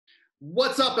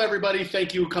What's up, everybody?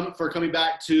 Thank you for coming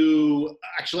back to,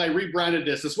 actually, I rebranded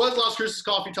this. This was Las Cruces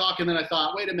Coffee Talk, and then I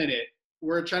thought, wait a minute,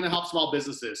 we're trying to help small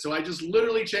businesses. So I just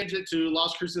literally changed it to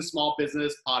Las Cruces Small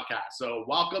Business Podcast. So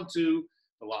welcome to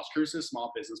the Las Cruces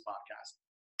Small Business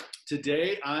Podcast.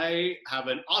 Today, I have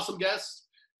an awesome guest.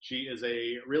 She is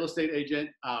a real estate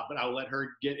agent, but I'll let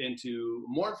her get into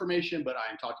more information, but I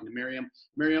am talking to Miriam.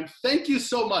 Miriam, thank you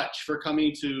so much for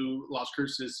coming to Las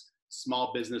Cruces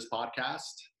Small Business Podcast.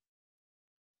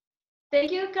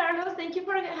 Thank you, Carlos. Thank you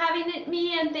for having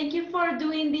me, and thank you for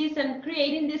doing this and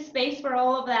creating this space for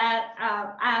all of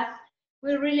that.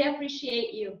 We really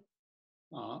appreciate you.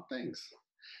 Oh, thanks.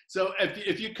 So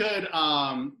if you could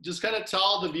just kind of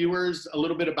tell the viewers a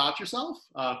little bit about yourself,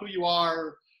 who you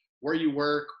are, where you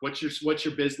work, what's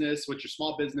your business, what's your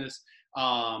small business,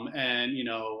 and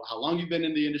how long you've been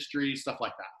in the industry, stuff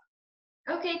like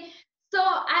that. Okay. So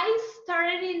I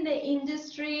started in the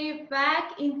industry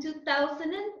back in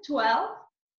 2012.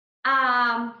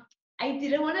 I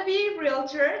didn't want to be a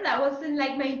realtor. That wasn't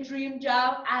like my dream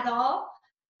job at all.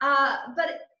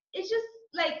 But it just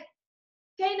like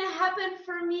kind of happened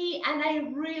for me, and I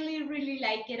really, really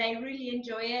like it. I really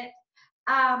enjoy it.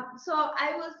 So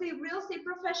I was a real estate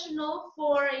professional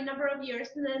for a number of years,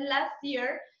 and then last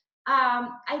year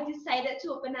I decided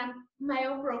to open up my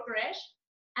own brokerage.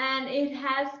 And it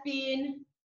has been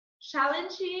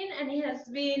challenging, and it has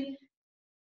been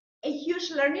a huge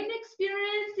learning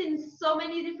experience in so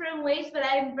many different ways, but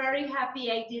I'm very happy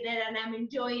I did it, and I'm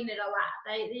enjoying it a lot.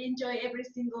 I enjoy every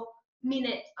single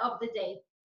minute of the day.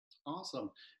 Awesome.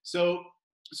 So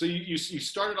you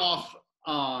started off,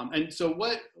 and so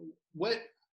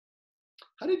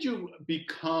how did you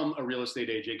become a real estate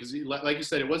agent? Because like you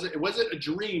said, it wasn't a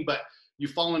dream, but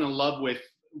you've fallen in love with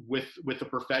the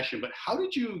profession. But how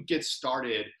did you get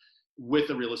started with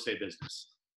the real estate business?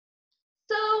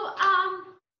 So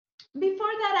before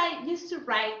that, I used to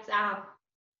write.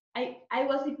 I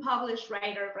was a published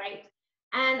writer, right?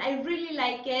 And I really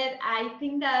like it. I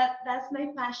think that that's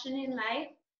my passion in life.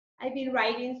 I've been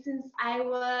writing since I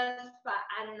was,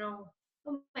 I don't know,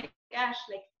 oh my gosh,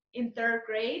 like in third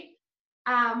grade.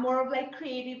 More of like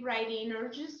creative writing, or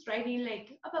just writing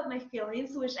like about my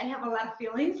feelings, which I have a lot of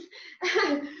feelings.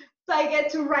 So I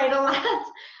get to write a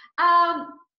lot.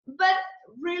 But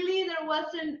really, there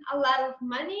wasn't a lot of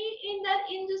money in that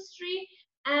industry.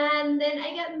 And then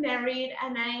I got married,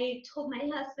 and I told my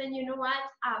husband, you know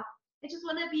what, I just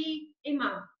want to be a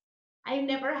mom. I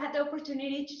never had the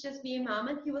opportunity to just be a mom,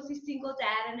 and he was a single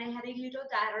dad, and I had a little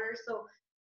daughter. So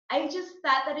I just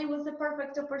thought that it was a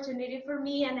perfect opportunity for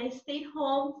me, and I stayed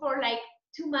home for like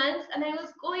 2 months, and I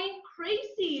was going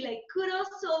crazy. Like, kudos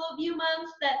to all of you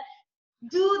moms that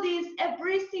do this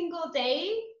every single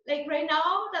day. Like right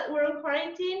now that we're in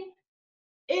quarantine,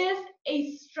 is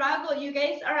a struggle. You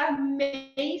guys are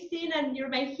amazing, and you're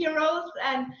my heroes,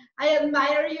 and I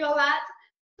admire you a lot.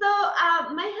 So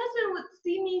my husband would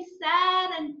see me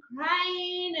sad and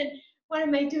crying, and what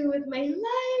am I doing with my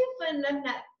life? And I'm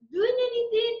not doing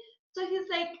anything. So he's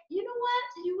like, you know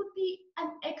what? You would be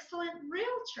an excellent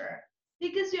realtor,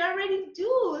 because you already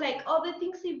do like all the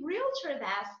things a realtor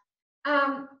does.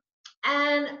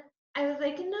 And I was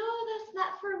like, no, that's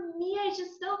not for me. I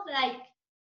just felt like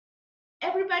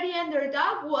everybody and their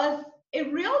dog was a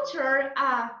realtor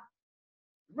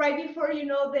right before,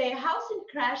 the housing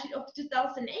crash of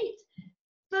 2008.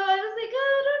 So I was like,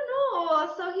 oh, I don't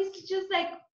know. So he's just like,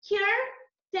 here,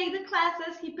 take the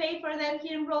classes. He paid for them.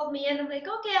 He enrolled me. And I'm like,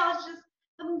 okay, I'm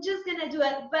just going to do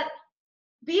it. But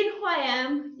being who I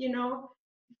am,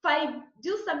 if I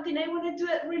do something, I want to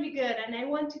do it really good, and I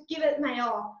want to give it my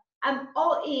all. I'm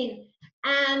all in.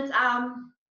 And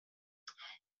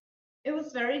it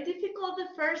was very difficult the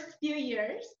first few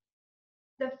years.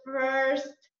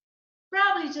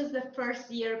 Probably just the first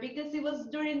year, because it was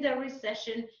during the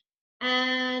recession,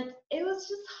 and it was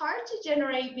just hard to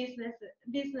generate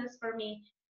business for me.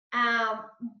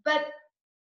 But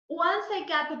once I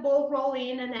got the ball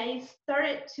rolling and I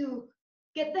started to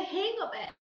get the hang of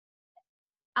it,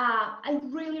 I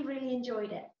really, really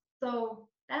enjoyed it. So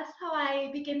that's how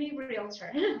I became a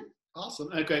realtor. Awesome.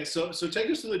 Okay, so take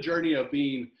us through the journey of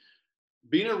being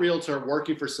a realtor,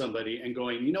 working for somebody, and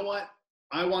going, you know what,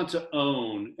 I want to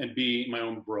own and be my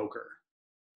own broker.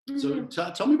 Mm-hmm.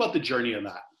 So tell me about the journey of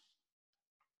that.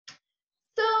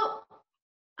 So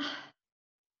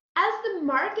as the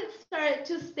market started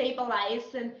to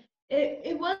stabilize, and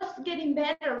it was getting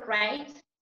better, right?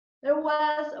 There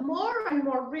was more and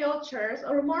more realtors,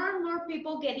 or more and more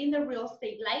people getting the real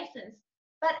estate license.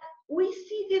 But we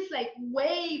see these like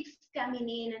waves coming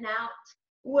in and out,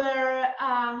 where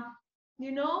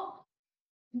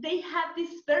they have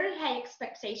these very high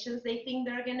expectations. They think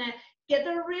they're gonna get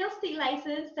their real estate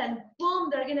license and boom,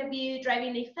 they're gonna be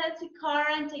driving a fancy car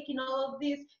and taking all of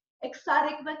these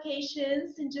exotic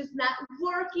vacations and just not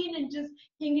working and just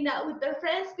hanging out with their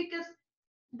friends, because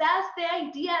that's the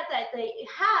idea that they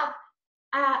have.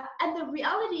 And the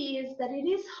reality is that it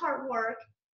is hard work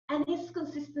and it's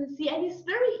consistency, and it's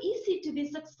very easy to be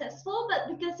successful,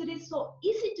 but because it is so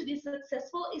easy to be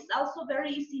successful, it's also very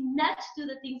easy not to do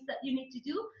the things that you need to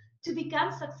do to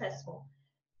become successful.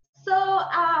 So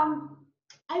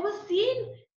I was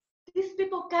seeing these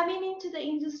people coming into the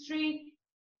industry,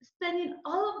 spending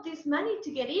all of this money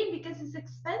to get in because it's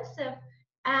expensive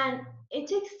and it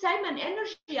takes time and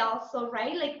energy also,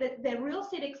 right? Like the real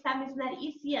estate exam is not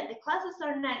easy and the classes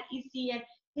are not easy and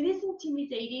it is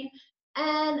intimidating.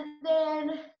 And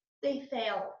then they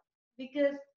fail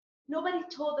because nobody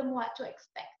told them what to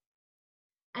expect.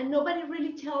 And nobody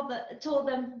really told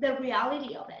them the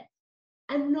reality of it.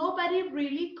 And nobody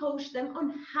really coached them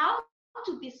on how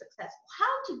to be successful,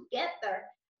 how to get there.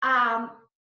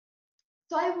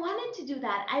 So I wanted to do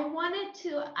that. I wanted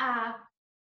to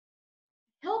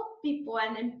help people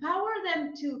and empower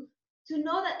them to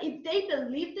know that if they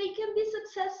believe they can be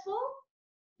successful,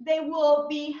 they will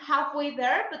be halfway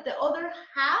there, but the other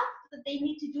half that they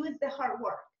need to do is the hard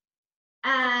work.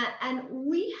 And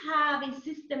we have a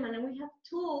system and we have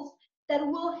tools that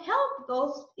will help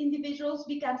those individuals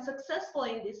become successful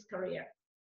in this career.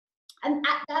 And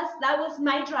that was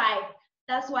my drive.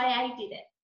 That's why I did it.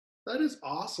 That is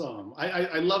awesome.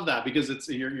 I love that, because it's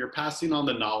you're passing on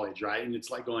the knowledge, right? And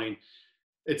it's like going,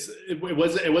 it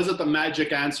wasn't the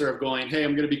magic answer of going, hey,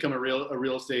 I'm going to become a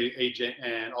real estate agent,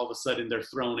 and all of a sudden they're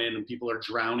thrown in and people are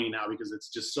drowning now because it's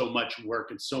just so much work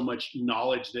and so much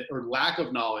knowledge or lack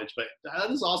of knowledge. But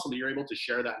that is awesome that you're able to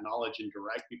share that knowledge and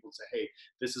direct people and say, hey,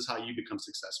 this is how you become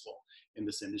successful in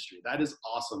this industry. That is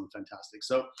awesome, fantastic.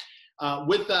 So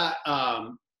with that,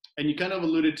 and you kind of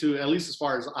alluded to, at least as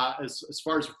far as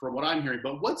from what I'm hearing,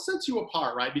 but what sets you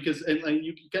apart, right? Because and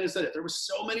you kind of said it, there were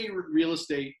so many real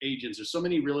estate agents, there's so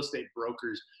many real estate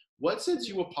brokers. What sets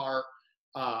you apart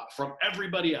from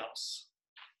everybody else?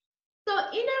 So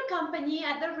in our company,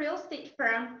 at the real estate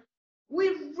firm, we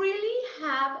really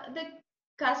have the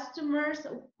customers.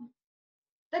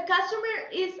 The customer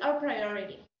is our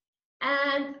priority.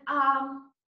 And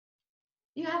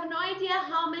you have no idea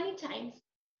how many times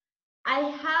I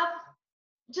have,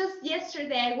 just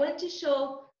yesterday, I went to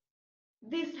show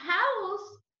this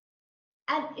house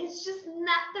and it's just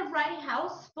not the right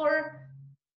house for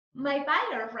my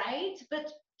buyer, right?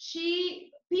 But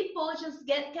people just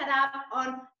get caught up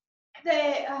on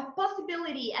the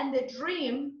possibility and the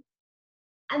dream,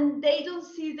 and they don't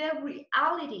see the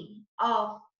reality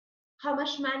of how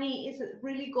much money is it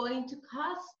really going to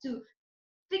cost to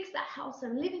fix that house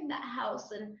and live in that house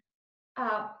and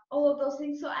all of those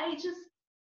things. So I just,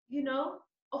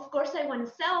 of course I want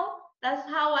to sell. That's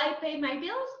how I pay my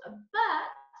bills. But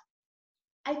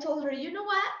I told her, you know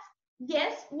what?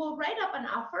 Yes, we'll write up an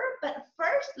offer, but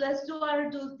first let's do our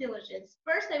due diligence.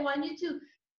 First, I want you to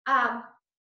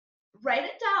write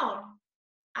it down,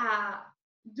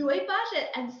 do a budget,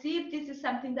 and see if this is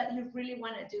something that you really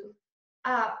want to do.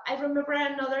 I remember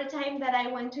another time that I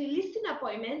went to a listing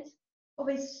appointment of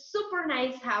a super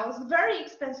nice house, very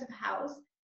expensive house.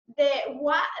 The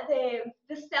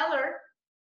seller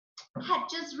had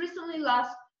just recently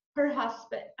lost her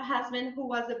husband, who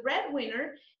was a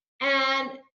breadwinner,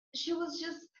 and she was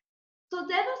just so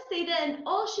devastated, and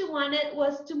all she wanted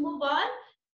was to move on,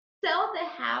 sell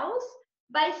the house,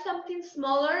 buy something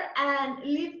smaller, and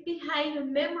leave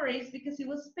behind memories, because it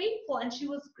was painful and she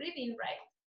was grieving, right?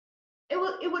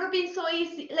 It would have been so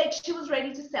easy, like she was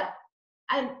ready to sell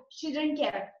and she didn't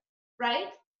care, right?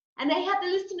 And I had the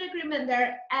listing agreement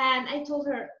there, and I told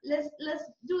her, let's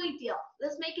do a deal.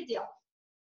 Let's make a deal.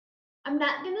 I'm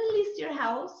not gonna list your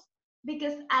house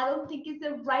because I don't think it's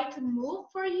the right move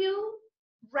for you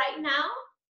right now.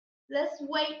 Let's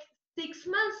wait 6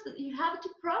 months. You have to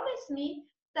promise me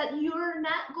that you're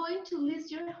not going to list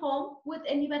your home with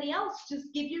anybody else.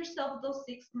 Just give yourself those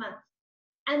 6 months,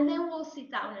 and then we'll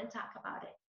sit down and talk about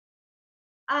it.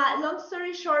 Long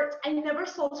story short, I never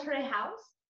sold her a house.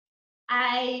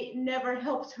 I never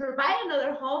helped her buy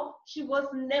another home. She was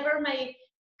never my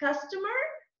customer,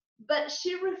 but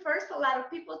she refers a lot of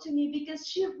people to me because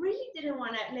she really didn't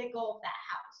want to let go of that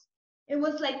house. It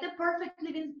was like the perfect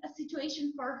living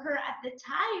situation for her at the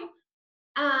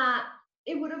time.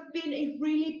 It would have been a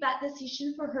really bad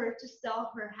decision for her to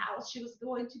sell her house. She was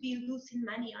going to be losing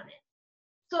money on it.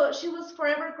 So she was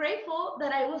forever grateful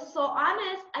that I was so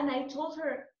honest, and I told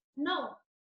her no,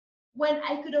 when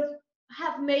I could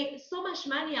have made so much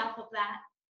money off of that.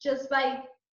 just by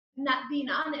not being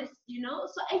honest, you know?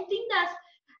 So I think,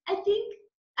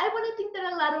 I want to think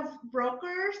that a lot of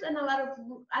brokers and a lot of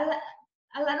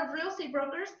real estate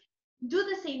brokers do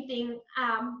the same thing.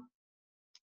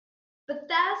 But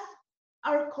that's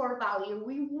our core value.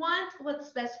 We want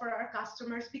what's best for our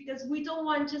customers because we don't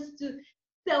want just to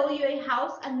sell you a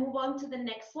house and move on to the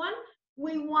next one.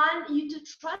 We want you to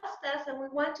trust us, and we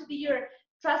want to be your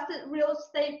trusted real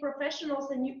estate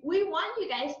professionals. And we want you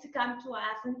guys to come to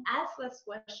us and ask us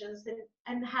questions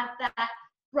and have that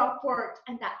rapport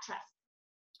and that trust.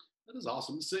 That is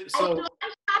awesome. So I know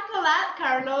I talk a lot,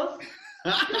 Carlos.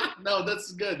 no, this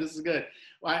is good. This is good.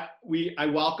 I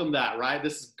welcome that, right?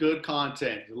 This is good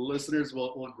content. The listeners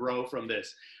will grow from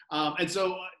this. And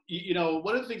so, you know,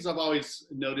 one of the things I've always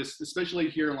noticed, especially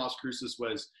here in Las Cruces,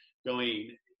 was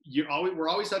we're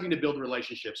always having to build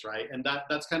relationships, right? And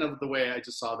that's kind of the way I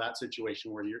just saw that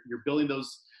situation where you're building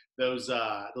those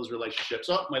relationships.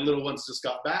 Oh, my little ones just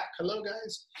got back. Hello,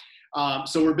 guys.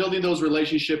 So we're building those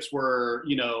relationships where,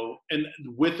 you know, and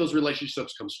with those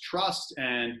relationships comes trust.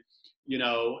 And you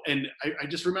know, and I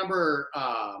just remember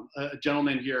a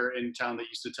gentleman here in town that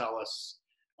used to tell us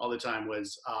all the time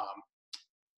was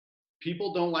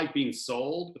people don't like being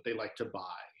sold, but they like to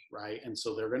buy, right? And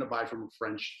so they're going to buy from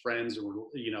friends, or,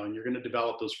 you know, and you're going to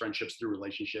develop those friendships through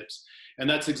relationships. And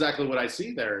that's exactly what I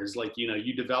see there is like, you know,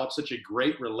 you develop such a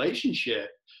great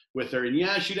relationship with her. And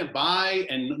yeah, she didn't buy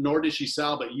and nor did she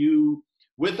sell, but you,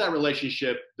 with that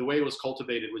relationship, the way it was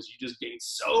cultivated was you just gained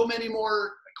so many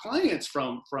more clients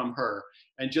from her.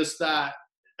 And just that,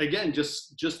 again,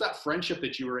 just that friendship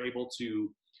that you were able to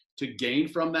gain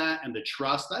from that, and the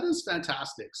trust, that is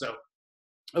fantastic. So,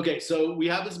 okay, so we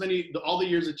have all the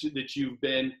years that you've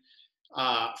been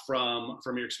from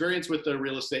your experience with the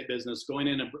real estate business, going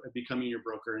in and becoming your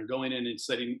broker, and going in and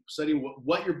setting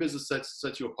what your business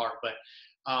sets you apart. But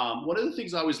one of the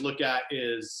things I always look at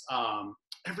is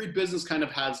every business kind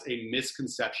of has a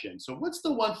misconception. So what's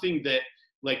the one thing that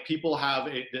like people have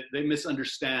that they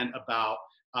misunderstand about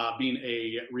being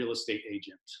a real estate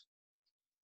agent?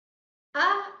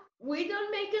 We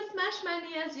don't make as much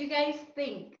money as you guys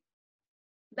think.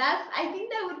 I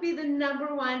think that would be the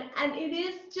number one. And it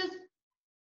is just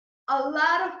a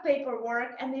lot of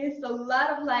paperwork, and it is a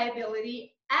lot of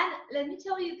liability. And let me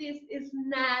tell you, this is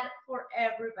not for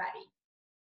everybody.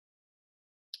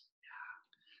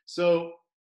 So,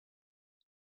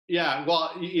 yeah,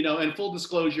 well, you know, and full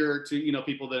disclosure to, you know,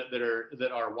 people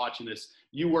that are watching this,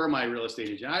 you were my real estate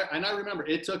agent. And I remember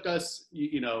it took us,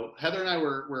 you know, Heather and I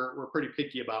were pretty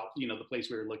picky about, you know, the place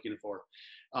we were looking for,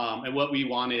 and what we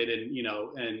wanted, and, you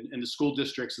know, and the school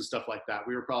districts and stuff like that.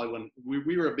 We were probably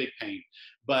we were a big pain.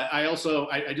 But I also,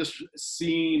 I just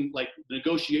seen like the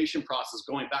negotiation process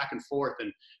going back and forth,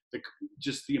 and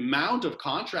just the amount of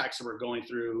contracts that we're going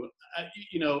through,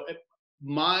 you know,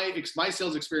 my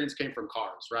sales experience came from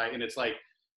cars, right? And it's like,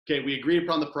 okay, we agreed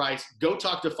upon the price, go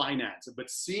talk to finance. But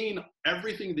seeing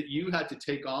everything that you had to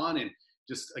take on, and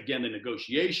just, again, the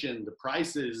negotiation, the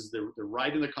prices, the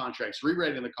writing the contracts,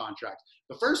 rewriting the contracts.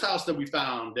 The first house that we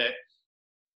found that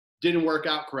didn't work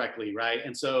out correctly, right?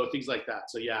 And so things like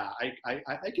that. So yeah,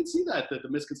 I can see that the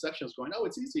misconception is going, oh,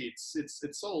 it's easy,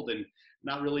 it's sold, and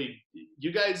not really.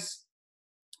 You guys,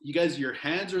 your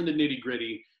hands are in the nitty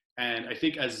gritty. And I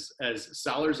think as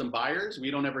sellers and buyers, we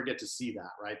don't ever get to see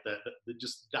that, right? The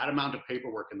just that amount of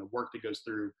paperwork and the work that goes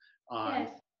through Yes.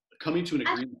 coming to an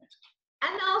agreement.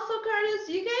 And also, Carlos,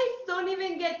 you guys don't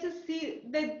even get to see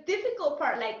the difficult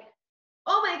part. Like,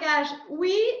 oh my gosh,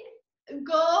 we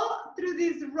go through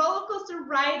this roller coaster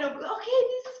ride of, okay,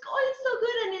 this is going so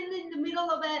good. And in the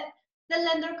middle of it, the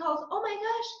lender calls, oh my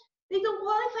gosh, they don't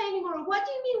qualify anymore. What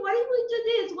do you mean? What if we do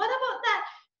this? What about that?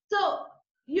 So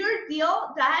your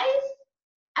deal dies,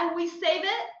 and we save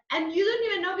it, and you don't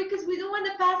even know, because we don't want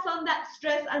to pass on that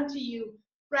stress onto you,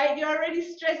 right? You're already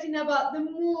stressing about the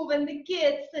move and the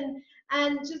kids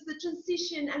and just the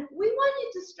transition, and we want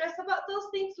you to stress about those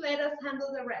things. Let us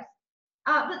handle the rest.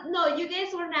 But no, you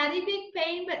guys were not a big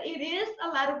pain, but it is a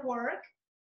lot of work.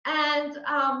 And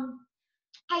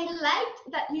I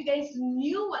liked that you guys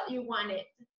knew what you wanted.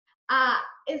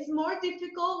 It's more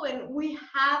difficult when we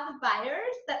have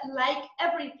buyers that like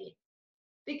everything,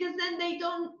 because then they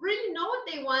don't really know what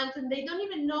they want, and they don't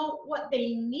even know what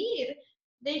they need.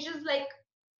 They just like,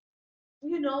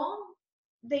 you know,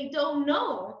 they don't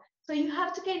know. So you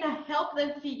have to kind of help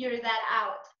them figure that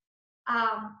out.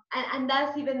 And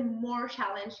that's even more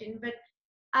challenging. But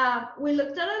we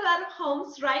looked at a lot of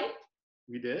homes, right?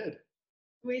 We did.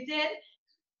 We did.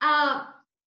 Um,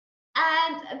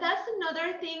 And that's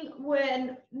another thing,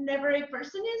 whenever a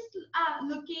person is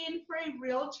looking for a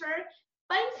realtor,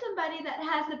 find somebody that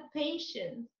has the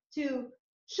patience to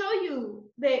show you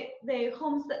the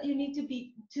homes that you need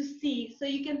to see, so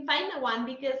you can find the one.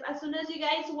 Because as soon as you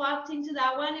guys walked into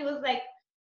that one, it was like,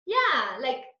 yeah,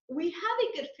 like we have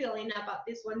a good feeling about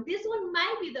this one. This one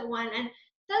might be the one, and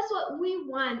that's what we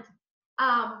want.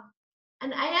 um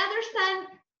and I understand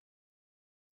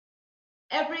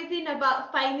everything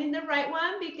about finding the right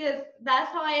one, because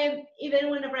that's how I am.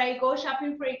 Even whenever I go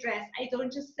shopping for a dress, I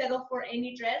don't just settle for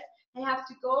any dress. I have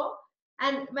to go,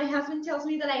 and my husband tells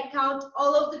me that I count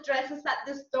all of the dresses at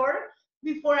the store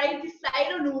before I decide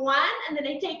on one, and then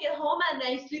I take it home and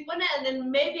I sleep on it, and then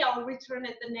maybe I'll return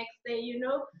it the next day,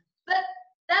 But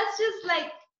that's just like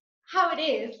how it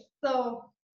is. So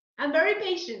I'm very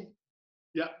patient.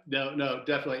 Yeah, no,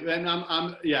 definitely.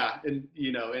 And yeah, and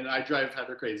and I drive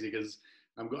Heather crazy because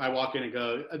I walk in and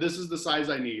go, this is the size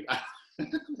I need.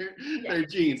 they're, Yeah. they're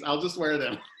jeans. I'll just wear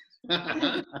them.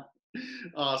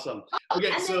 Awesome.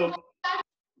 Okay, And so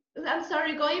then I'm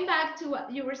sorry, going back to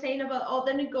what you were saying about all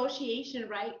the negotiation,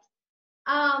 right?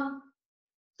 Um,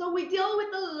 so we deal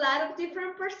with a lot of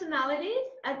different personalities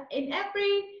and in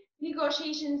every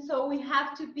negotiation. So we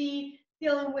have to be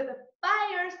dealing with the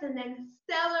buyers and then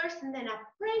sellers and then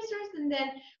appraisers, and then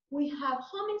we have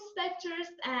home inspectors,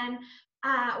 and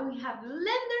we have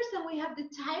lenders, and we have the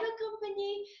title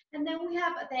company, and then we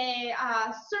have the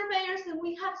surveyors, and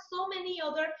we have so many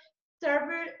other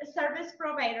service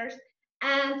providers,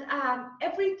 and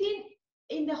everything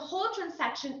in the whole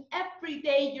transaction. Every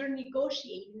day you're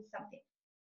negotiating something.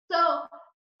 So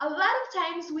a lot of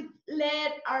times we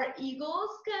let our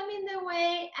egos come in the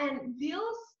way, and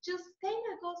deals just kind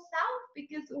of go south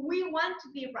because we want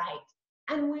to be right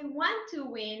and we want to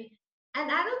win.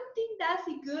 And I don't think that's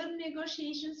a good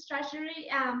negotiation strategy.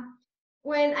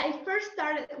 When I first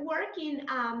started working,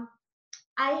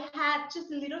 I had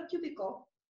just a little cubicle,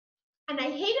 and I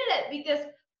hated it because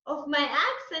of my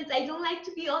accent. I don't like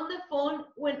to be on the phone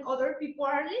when other people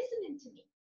are listening to me.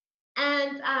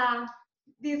 And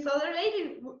this other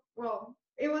lady, well,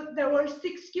 there were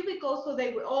 6 cubicles, so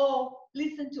they would all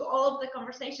listen to all of the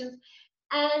conversations.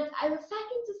 And I was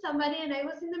talking to somebody, and I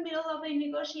was in the middle of a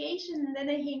negotiation, and then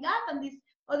I hang up, and this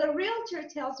other realtor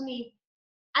tells me,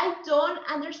 I don't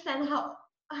understand how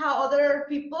other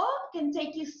people can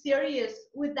take you serious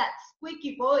with that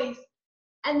squeaky voice.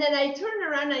 And then I turned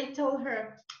around, and I told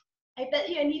her, I bet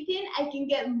you anything I can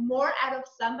get more out of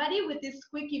somebody with this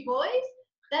squeaky voice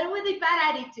than with a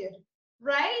bad attitude,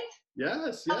 right?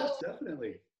 yes, So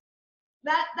definitely.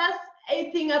 that's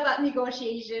a thing about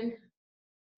negotiation.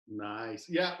 Nice.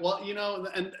 Yeah. Well,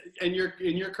 and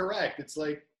you're correct. It's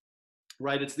like,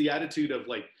 right. It's the attitude of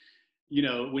like,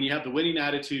 when you have the winning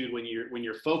attitude, when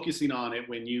you're focusing on it,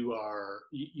 when you are,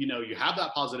 you have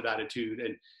that positive attitude.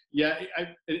 And yeah,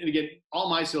 and again, all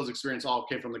my sales experience all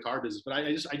came from the car business, but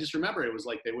I just remember it was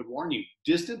like they would warn you,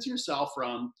 distance yourself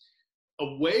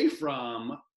away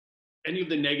from any of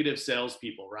the negative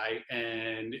salespeople, right?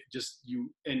 And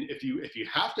if you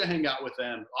have to hang out with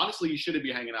them, honestly, you shouldn't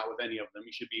be hanging out with any of them.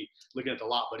 You should be looking at the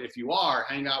lot. But if you are,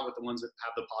 hang out with the ones that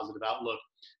have the positive outlook,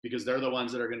 because they're the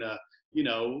ones that are gonna,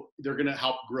 they're gonna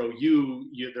help grow you.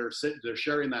 They're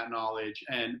sharing that knowledge,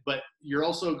 but you're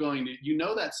also going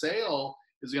to, that sale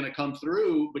is gonna come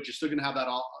through, but you're still gonna have that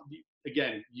all.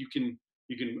 Again, you can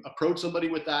approach somebody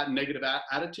with that negative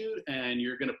attitude, and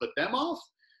you're gonna put them off,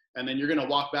 and then you're going to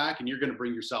walk back and you're going to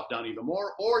bring yourself down even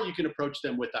more. Or you can approach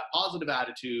them with that positive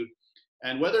attitude,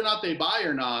 and whether or not they buy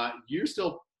or not, you're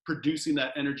still producing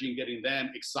that energy and getting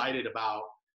them excited about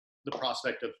the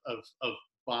prospect of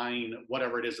buying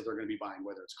whatever it is that they're going to be buying,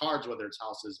 whether it's cars, whether it's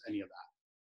houses, any of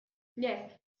that.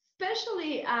 Yes,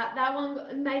 especially that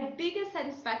one. My biggest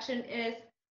satisfaction is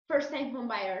first-time home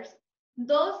buyers.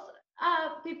 Those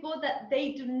people that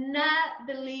they do not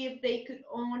believe they could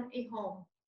own a home.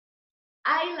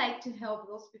 I like to help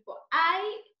those people.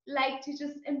 I like to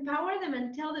just empower them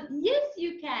and tell them, yes,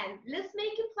 you can. Let's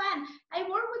make a plan. I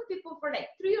work with people for like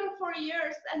 3 or 4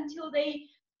 years until they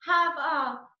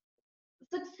have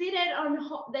succeeded on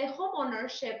the home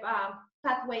ownership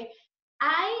pathway.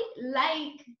 I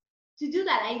like to do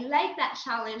that. I like that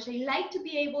challenge. I like to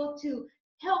be able to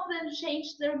help them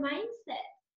change their mindset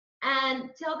and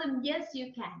tell them, yes,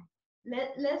 you can.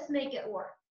 Let's make it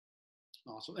work.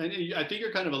 Awesome. And I think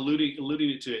you're kind of alluding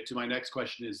to it. To my next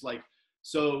question is like,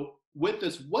 so with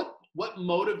this, what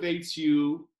motivates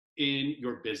you in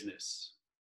your business?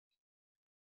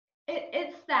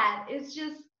 It's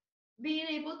just being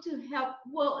able to help.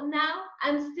 Well, now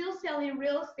I'm still selling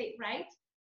real estate, right?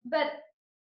 But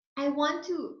I want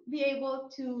to be able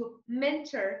to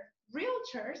mentor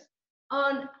realtors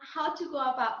on how to go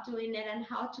about doing it and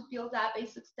how to build up a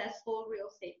successful real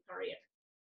estate career.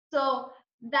 So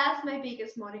that's my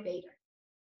biggest motivator.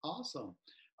 Awesome.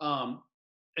 Um,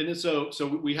 and then so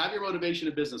we have your motivation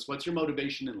in business. What's your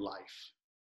motivation in life?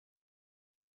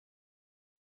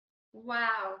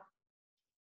 Wow.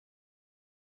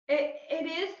 It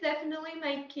is definitely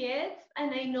my kids,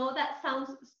 and I know that sounds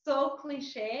so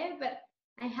cliche, but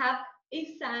I have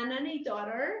a son and a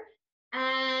daughter,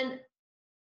 and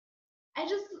I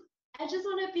just I just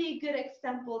want to be a good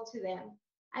example to them.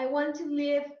 I want to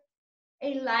live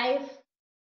a life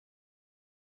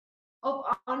of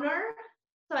honor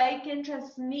so I can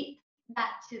transmit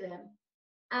that to them.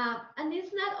 And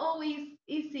it's not always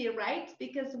easy, right?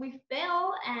 Because we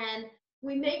fail and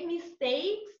we make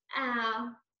mistakes,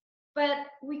 but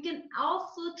we can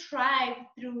also thrive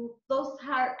through those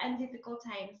hard and difficult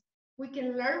times. We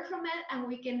can learn from it and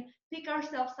we can pick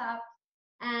ourselves up,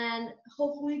 and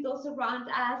hopefully, those around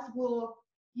us will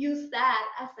use that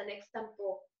as an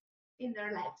example in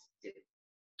their lives too.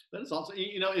 That is also,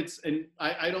 and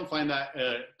I don't find that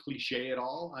cliche at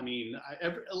all. I mean,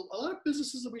 a lot of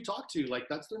businesses that we talk to, like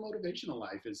that's their motivation in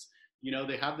life is,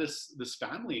 they have this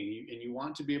family, and you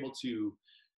want to be able to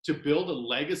build a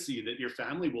legacy that your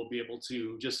family will be able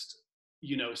to just,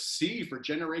 see for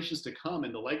generations to come,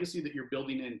 and the legacy that you're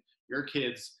building in your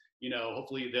kids,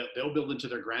 hopefully they'll build into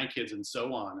their grandkids and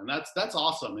so on. And that's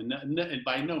awesome. And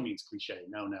by no means cliche.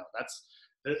 No, that's,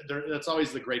 that's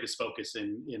always the greatest focus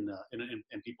in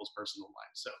people's personal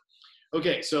lives. So,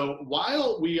 okay, so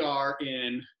while we are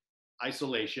in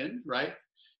isolation, right,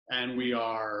 and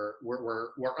we're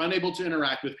unable to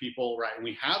interact with people, right, and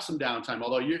we have some downtime.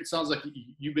 Although it sounds like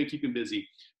you've been keeping busy,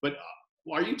 but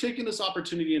are you taking this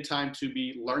opportunity and time to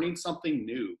be learning something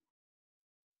new?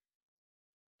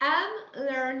 I'm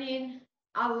learning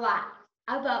a lot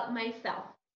about myself.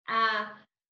 Uh,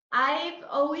 I've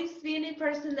always been a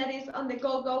person that is on the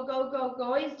go, go, go, go,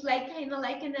 go. It's like kind of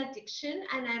like an addiction,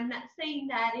 and I'm not saying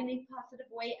that in a positive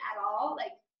way at all.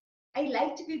 Like I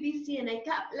like to be busy, and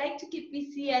like to keep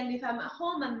busy. And if I'm at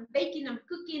home, I'm baking, I'm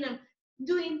cooking, I'm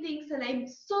doing things, and I'm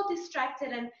so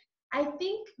distracted. And I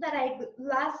think that I've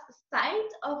lost sight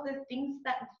of the things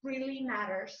that really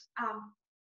matters.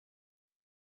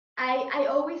 I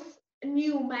always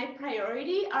knew my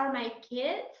priority are my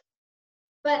kids,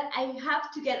 but I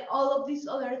have to get all of these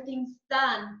other things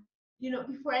done,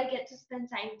 before I get to spend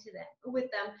time to them with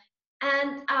them.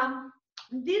 And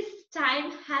this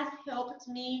time has helped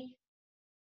me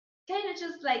kind of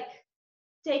just like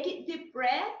take a deep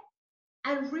breath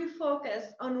and refocus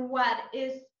on what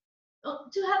is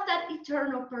to have that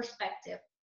eternal perspective.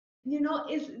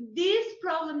 Is this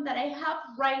problem that I have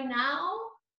right now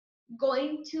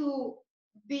going to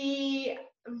be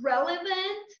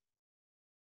relevant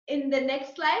in the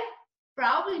next life?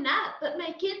 Probably not, but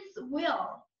my kids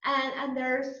will. And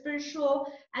their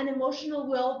spiritual and emotional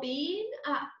well-being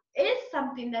is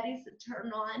something that is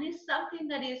eternal and is something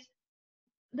that is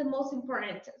the most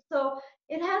important. So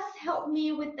it has helped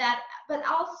me with that, but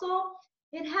also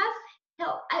it has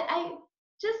helped. I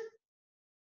just,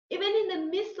 even in the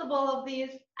midst of all of this,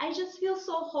 I just feel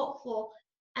so hopeful,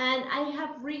 and I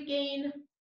have regained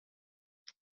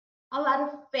a lot of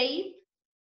faith,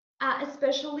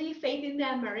 especially faith in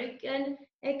the American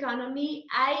economy.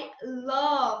 I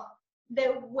love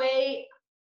the way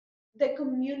the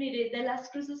community, the Las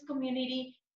Cruces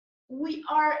community, we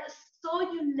are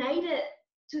so united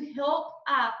to help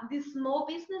these small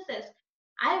businesses.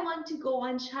 I want to go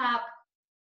and shop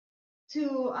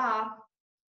to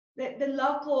the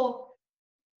local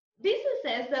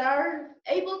businesses that are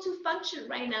able to function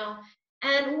right now.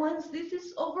 And once this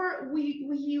is over,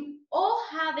 we all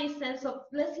have a sense of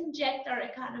let's inject our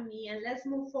economy and let's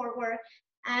move forward.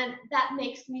 And that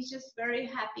makes me just very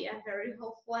happy and very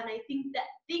hopeful. And I think that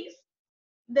things,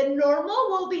 the normal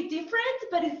will be different,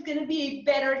 but it's going to be a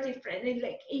better different, and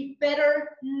like a better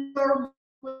normal.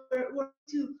 We're going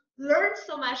to learn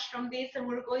so much from this, and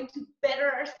we're going to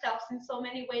better ourselves in so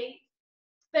many ways,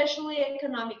 especially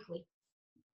economically.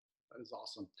 That is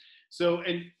awesome. So,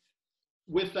 and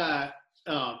with that,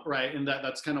 right, and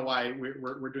that's kind of why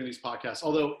we're doing these podcasts.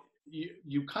 Although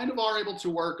you kind of are able to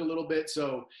work a little bit,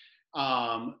 so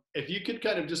if you could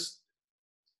kind of just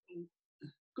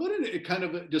go ahead and kind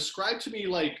of describe to me,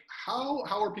 like how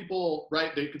are people,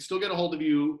 right? They could still get a hold of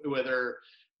you whether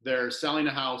they're selling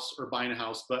a house or buying a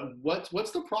house, but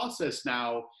what's the process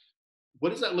now? What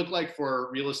does that look like for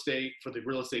real estate, for the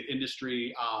real estate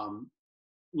industry?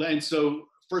 And so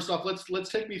first off, let's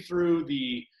take me through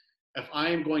if I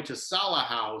am going to sell a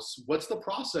house, what's the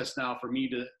process now for me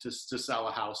to sell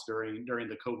a house during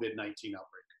the COVID-19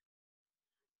 outbreak?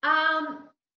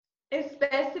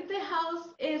 Especially if the house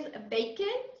is vacant,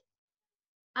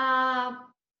 um,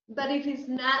 But if it's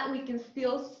not, we can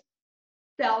still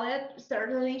sell it,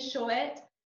 certainly show it.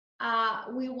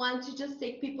 We want to just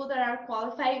take people that are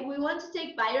qualified. We want to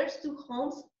take buyers to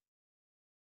homes.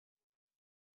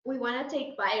 We want to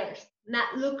take buyers,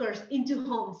 not lookers, into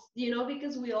homes,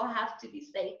 because we all have to be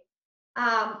safe.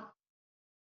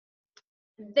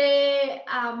 The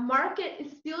market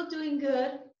is still doing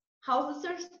good. Houses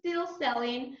are still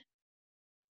selling.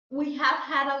 We have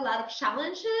had a lot of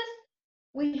challenges.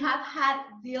 We have had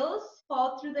deals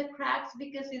fall through the cracks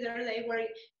because either they were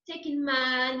taking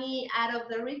money out of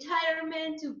the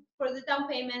retirement for the down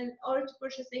payment or to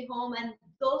purchase a home, and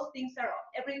those things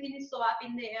everything is so up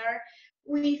in the air.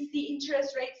 We see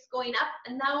interest rates going up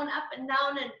and down,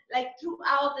 and like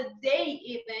throughout the day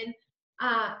even.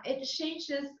 It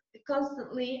changes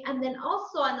constantly. And then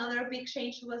also another big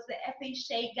change was the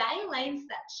FHA guidelines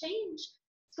that changed.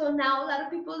 So now a lot of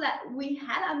people that we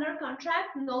had under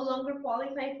contract no longer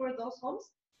qualify for those homes.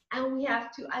 And we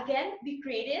have to, again, be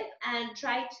creative and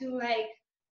try to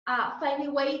find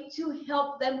a way to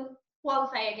help them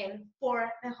qualify again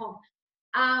for the home.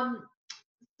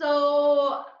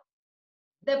 So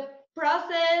the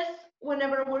process,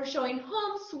 whenever we're showing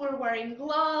homes, we're wearing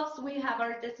gloves, we have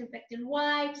our disinfectant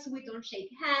wipes, we don't shake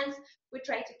hands, we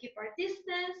try to keep our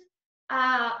distance.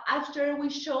 After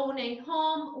we've shown a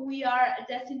home, we are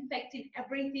disinfecting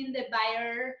everything the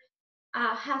buyer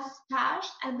has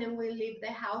touched, and then we leave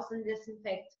the house and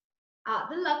disinfect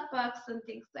the lockbox and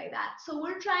things like that. So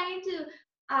we're trying to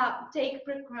take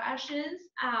precautions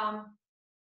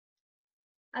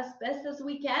as best as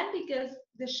we can, because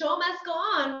the show must go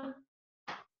on.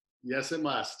 Yes, it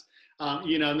must.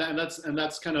 And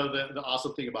that's kind of the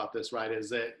awesome thing about this, right? Is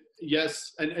that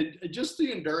yes, and just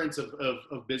the endurance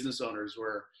of business owners,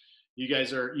 where you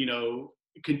guys are,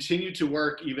 continue to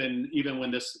work even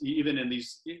in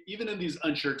these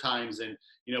unsure times, and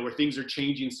where things are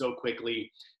changing so quickly,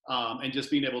 and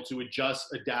just being able to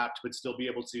adjust, adapt, but still be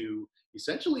able to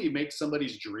essentially make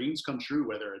somebody's dreams come true,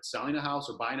 whether it's selling a house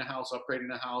or buying a house,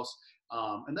 upgrading a house,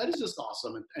 and that is just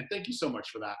awesome. And thank you so much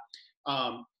for that.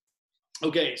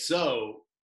 Okay, so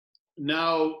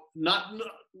now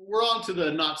we're on to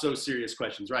the not so serious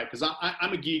questions, right? Because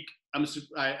I'm a geek.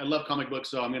 I love comic books,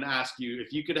 so I'm going to ask you,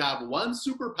 if you could have one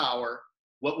superpower,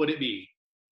 what would it be?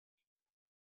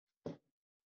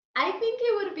 I think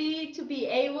it would be to be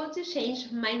able to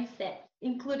change mindset,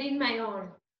 including my own.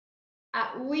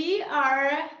 We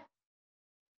are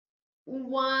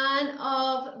one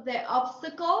of the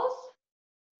obstacles.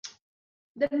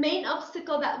 The main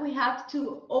obstacle that we have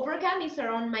to overcome is our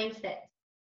own mindset.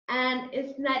 And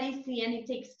it's not easy, and it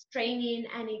takes training,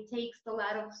 and it takes a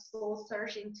lot of soul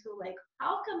searching to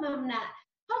how come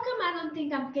I don't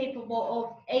think I'm capable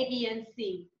of A, B, and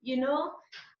C,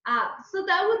 So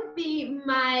that would be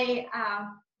my,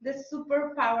 the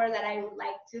superpower that I would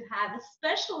like to have,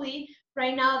 especially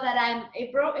right now that I'm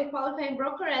a qualifying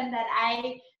broker, and that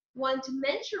I want to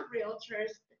mentor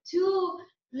realtors to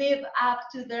live up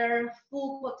to their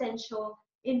full potential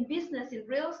in business, in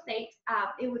real estate.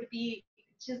 It would be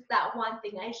just that one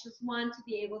thing. I just want to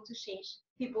be able to change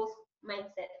people's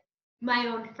mindset, my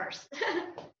own first.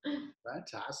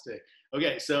 Fantastic.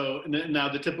 Okay, so now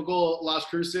the typical Las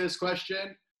Cruces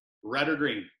question: red or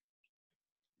green?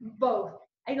 Both.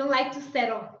 I don't like to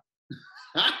settle.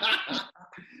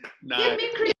 Nice. Give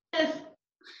me Christmas.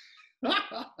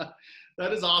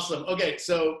 That is awesome. Okay,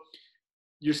 so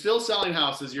you're still selling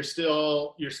houses. You're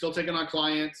still taking on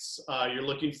clients. You're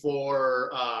looking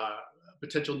for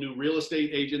potential new real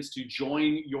estate agents to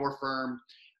join your firm.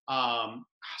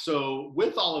 So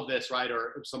with all of this, right,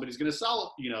 or if somebody's going to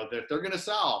sell, if they're going to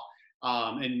sell,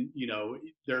 and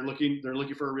they're looking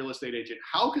for a real estate agent,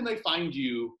 how can they find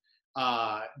you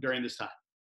during this time?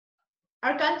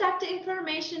 Our contact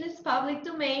information is public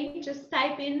domain. Just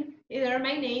type in either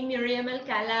my name, Miriam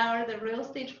Alcala, or the real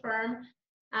estate firm.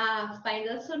 Find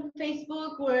us on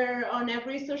Facebook. We're on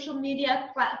every social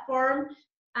media platform.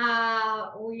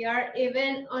 We are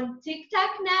even on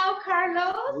TikTok now,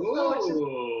 Carlos. Ooh. So just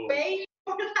wait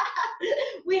for that.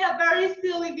 We have very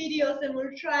silly videos, and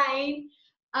we're trying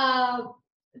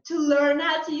to learn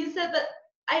how to use it. But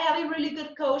I have a really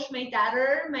good coach. My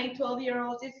daughter, my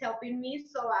 12-year-old, is helping me,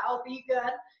 so I'll be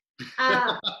good.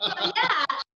 So yeah,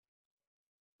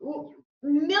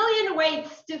 million ways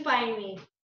to find me.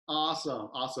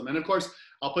 Awesome. And of course,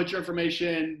 I'll put your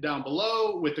information down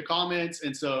below with the comments.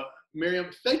 And so, Miriam,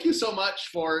 thank you so much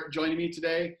for joining me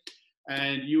today.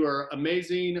 And you are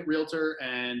amazing realtor,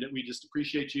 and we just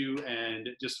appreciate you and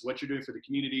just what you're doing for the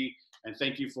community. And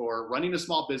thank you for running a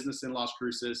small business in Las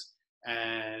Cruces.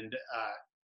 And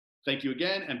thank you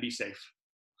again, and be safe.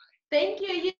 Thank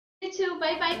you. You too.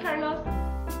 Bye-bye, Carlos.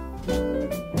 Bye.